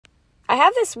I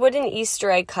have this wooden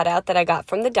Easter egg cutout that I got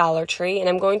from the Dollar Tree, and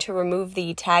I'm going to remove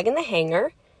the tag and the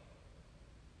hanger.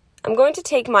 I'm going to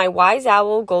take my Wise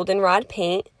Owl goldenrod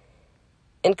paint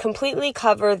and completely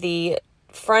cover the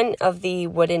front of the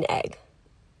wooden egg.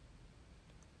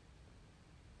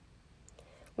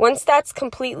 Once that's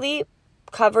completely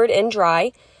covered and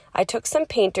dry, I took some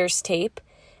painter's tape.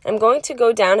 I'm going to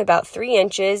go down about 3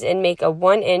 inches and make a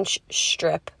 1-inch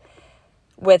strip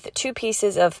with 2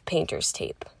 pieces of painter's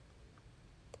tape.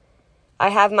 I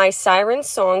have my Siren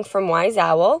Song from Wise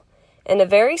Owl and a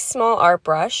very small art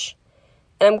brush,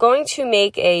 and I'm going to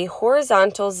make a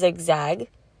horizontal zigzag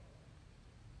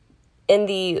in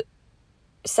the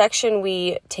section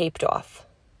we taped off.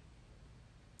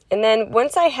 And then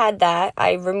once I had that,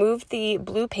 I removed the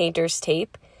blue painter's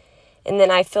tape, and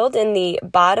then I filled in the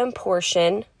bottom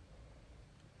portion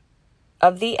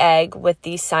of the egg with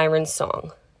the Siren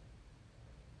Song.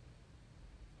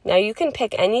 Now you can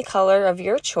pick any color of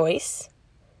your choice.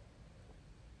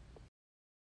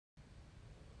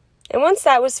 And once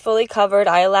that was fully covered,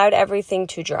 I allowed everything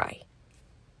to dry.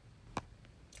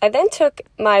 I then took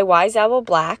my Wise Owl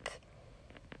black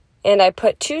and I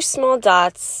put 2 small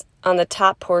dots on the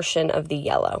top portion of the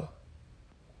yellow.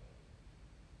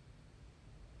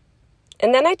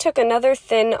 And then I took another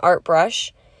thin art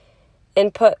brush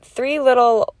and put 3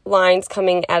 little lines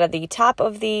coming out of the top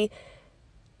of the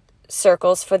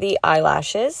circles for the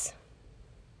eyelashes.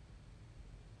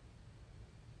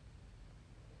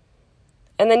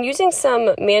 And then using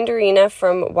some Mandarina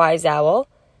from Wise Owl,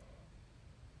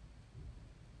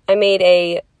 I made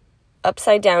a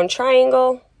upside down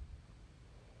triangle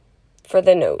for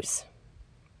the nose.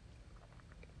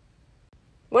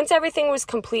 Once everything was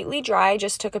completely dry, I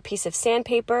just took a piece of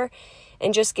sandpaper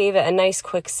and just gave it a nice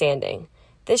quick sanding.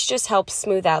 This just helps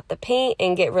smooth out the paint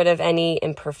and get rid of any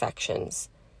imperfections.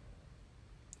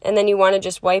 And then you want to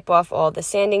just wipe off all the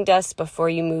sanding dust before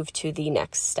you move to the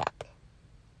next step.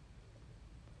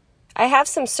 I have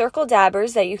some circle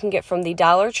dabbers that you can get from the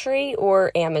Dollar Tree or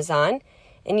Amazon.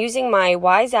 And using my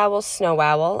Wise Owl Snow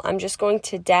Owl, I'm just going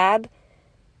to dab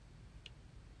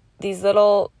these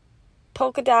little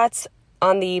polka dots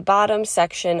on the bottom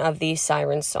section of the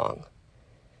Siren Song.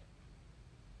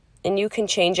 And you can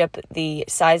change up the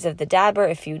size of the dabber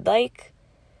if you'd like.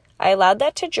 I allowed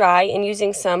that to dry, and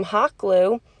using some hot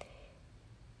glue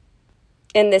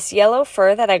and this yellow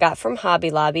fur that I got from Hobby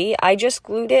Lobby, I just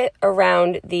glued it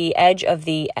around the edge of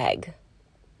the egg.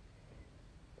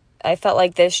 I felt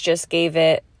like this just gave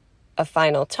it a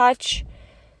final touch.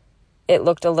 It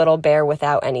looked a little bare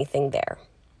without anything there.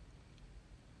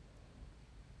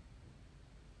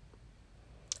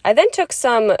 I then took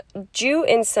some jute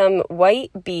and some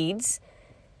white beads,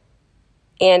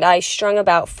 and I strung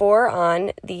about 4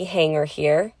 on the hanger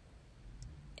here,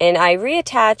 and I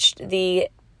reattached the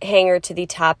hanger to the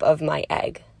top of my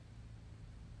egg.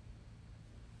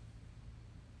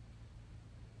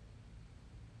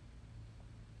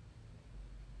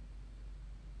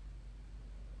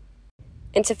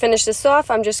 And to finish this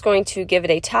off, I'm just going to give it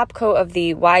a top coat of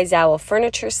the Wise Owl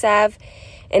furniture salve.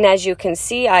 And as you can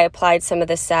see, I applied some of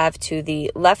the salve to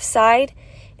the left side,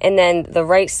 and then the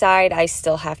right side, I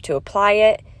still have to apply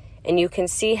it. And you can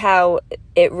see how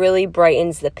it really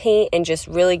brightens the paint and just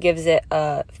really gives it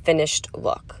a finished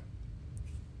look.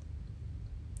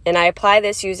 And I apply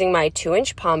this using my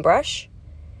 2-inch palm brush.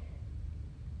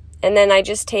 And then I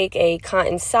just take a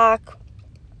cotton sock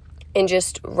and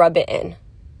just rub it in.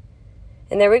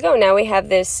 And there we go. Now we have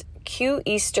this cute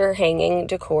Easter hanging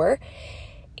decor.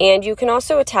 And you can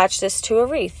also attach this to a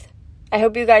wreath. I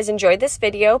hope you guys enjoyed this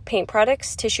video. Paint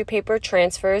products, tissue paper,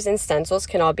 transfers, and stencils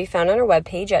can all be found on our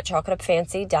webpage at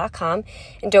chalkitupfancy.com.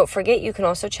 And don't forget, you can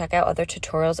also check out other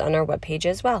tutorials on our webpage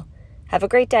as well. Have a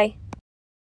great day.